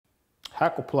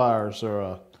Hackle pliers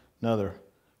are another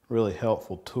really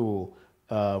helpful tool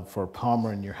for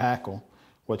palmering your hackle.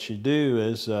 What you do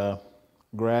is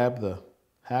grab the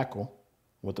hackle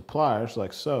with the pliers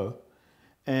like so,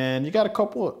 and you got a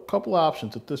couple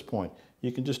options at this point.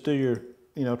 You can just do your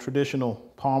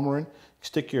traditional palmering.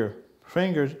 Stick your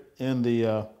fingers in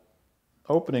the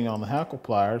opening on the hackle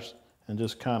pliers and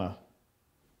just kind of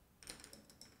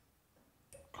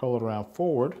curl it around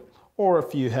forward. Or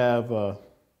if you have a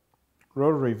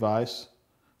rotary vise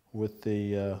with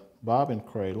the bobbin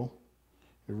cradle,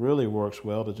 it really works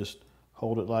well to just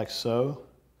hold it like so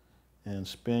and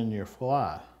spin your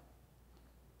fly.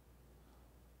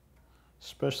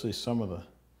 Especially some of the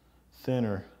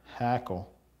thinner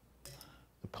hackle,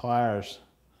 the pliers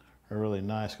are really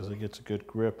nice because it gets a good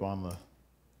grip on the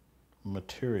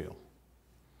material.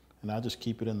 And I just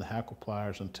keep it in the hackle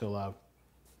pliers until I've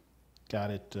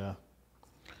got it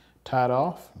tied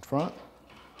off in front,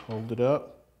 hold it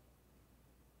up,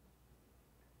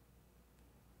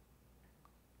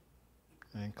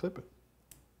 and clip it.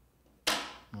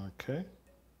 Okay,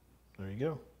 there you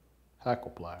go.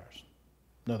 Hackle pliers,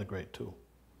 another great tool.